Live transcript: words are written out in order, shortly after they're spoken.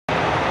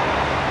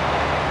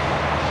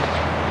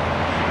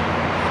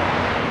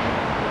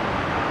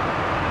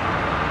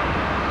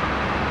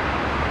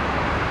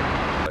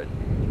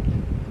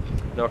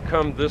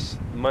come this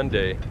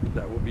Monday,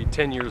 that will be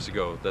 10 years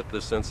ago that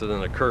this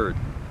incident occurred.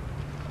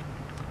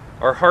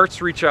 Our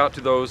hearts reach out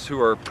to those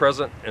who are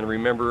present and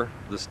remember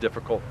this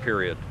difficult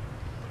period.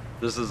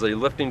 This is a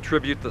lifting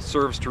tribute that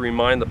serves to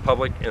remind the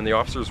public and the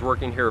officers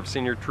working here of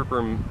Senior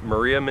Trooper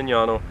Maria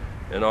Mignano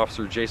and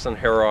Officer Jason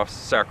Hoerauf's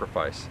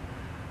sacrifice.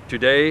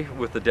 Today,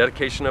 with the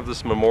dedication of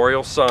this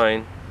memorial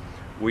sign,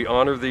 we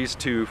honor these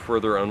two for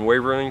their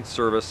unwavering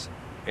service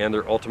and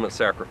their ultimate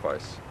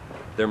sacrifice.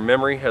 Their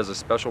memory has a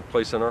special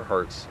place in our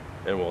hearts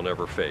and will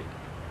never fade.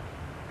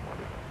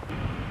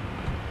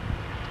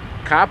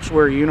 Cops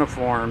wear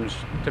uniforms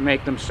to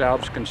make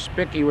themselves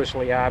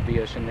conspicuously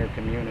obvious in their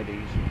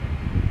communities.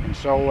 And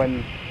so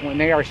when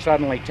they are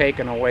suddenly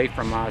taken away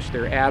from us,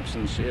 their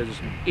absence is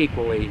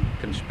equally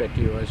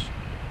conspicuous.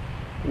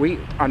 We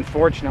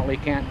unfortunately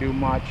can't do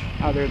much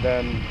other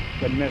than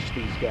miss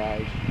these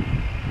guys,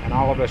 and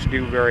all of us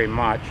do very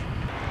much.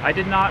 I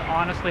did not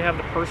honestly have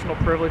the personal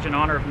privilege and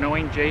honor of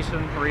knowing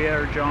Jason,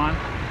 Maria, or John,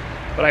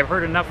 but I've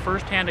heard enough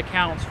firsthand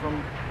accounts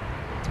from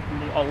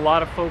a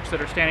lot of folks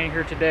that are standing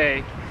here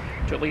today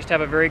to at least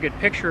have a very good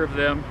picture of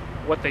them,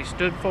 what they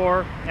stood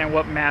for, and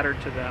what mattered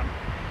to them.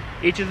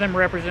 Each of them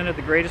represented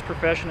the greatest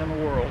profession in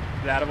the world,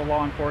 that of a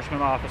law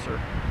enforcement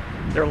officer.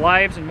 Their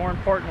lives, and more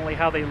importantly,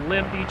 how they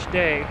lived each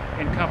day,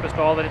 encompassed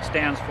all that it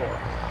stands for: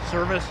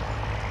 service,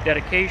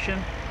 dedication,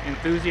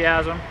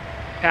 enthusiasm,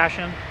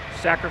 passion,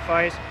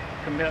 sacrifice,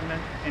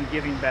 commitment, and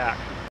giving back.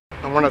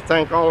 I want to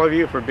thank all of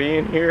you for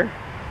being here.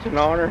 It's an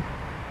honor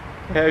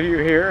to have you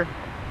here.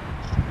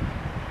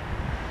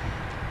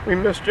 We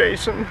miss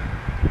Jason,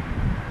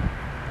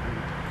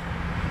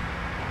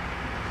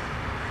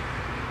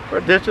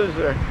 but this is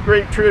a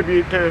great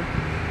tribute to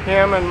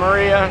him and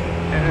Maria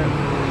and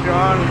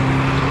John.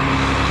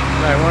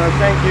 And I want to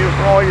thank you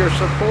for all your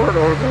support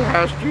over the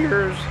last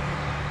years,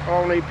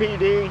 Albany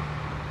PD,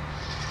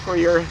 for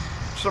your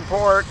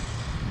support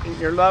and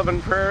your love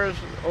and prayers,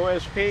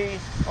 OSP,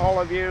 all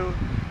of you,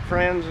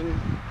 friends and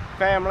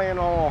family and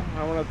all.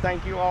 I want to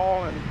thank you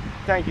all and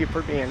thank you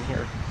for being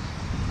here.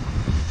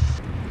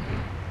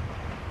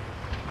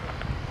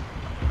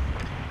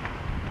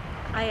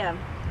 I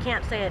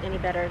can't say it any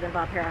better than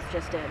Bob Hoerauf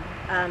just did.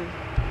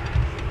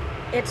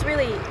 It's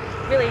really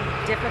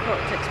difficult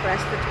to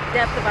express the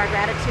depth of our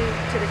gratitude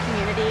to the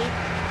community,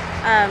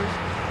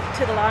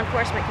 to the law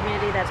enforcement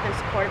community that's been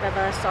supportive of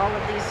us all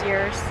of these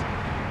years.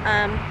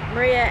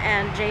 Maria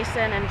and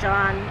Jason and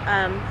John,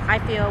 I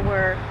feel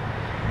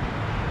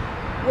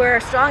were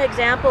strong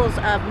examples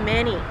of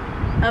many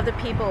of the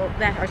people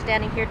that are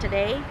standing here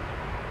today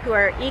who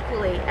are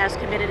equally as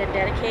committed and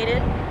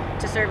dedicated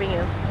to serving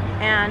you.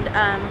 And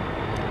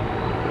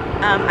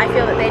I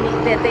feel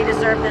that they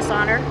deserve this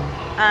honor,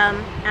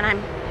 and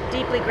I'm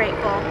deeply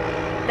grateful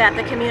that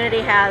the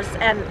community has,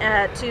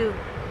 and to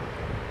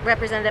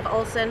Representative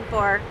Olson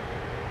for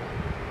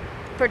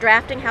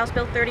drafting House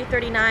Bill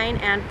 3039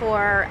 and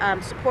for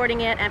supporting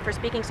it and for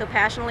speaking so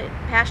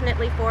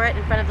passionately for it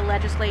in front of the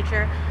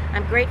legislature.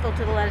 I'm grateful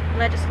to the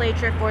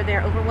legislature for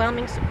their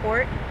overwhelming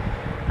support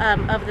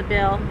of the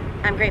bill.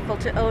 I'm grateful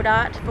to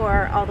ODOT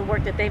for all the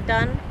work that they've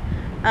done,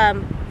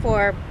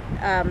 for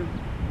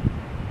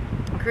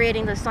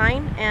creating the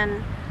sign,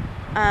 and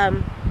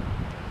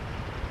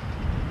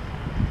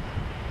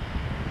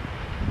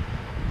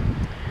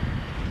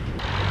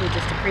we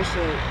just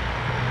appreciate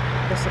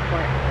the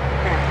support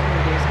that the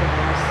community has given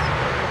us.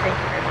 Thank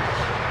you very much.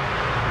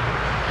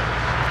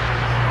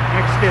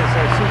 Next is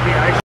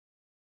Susie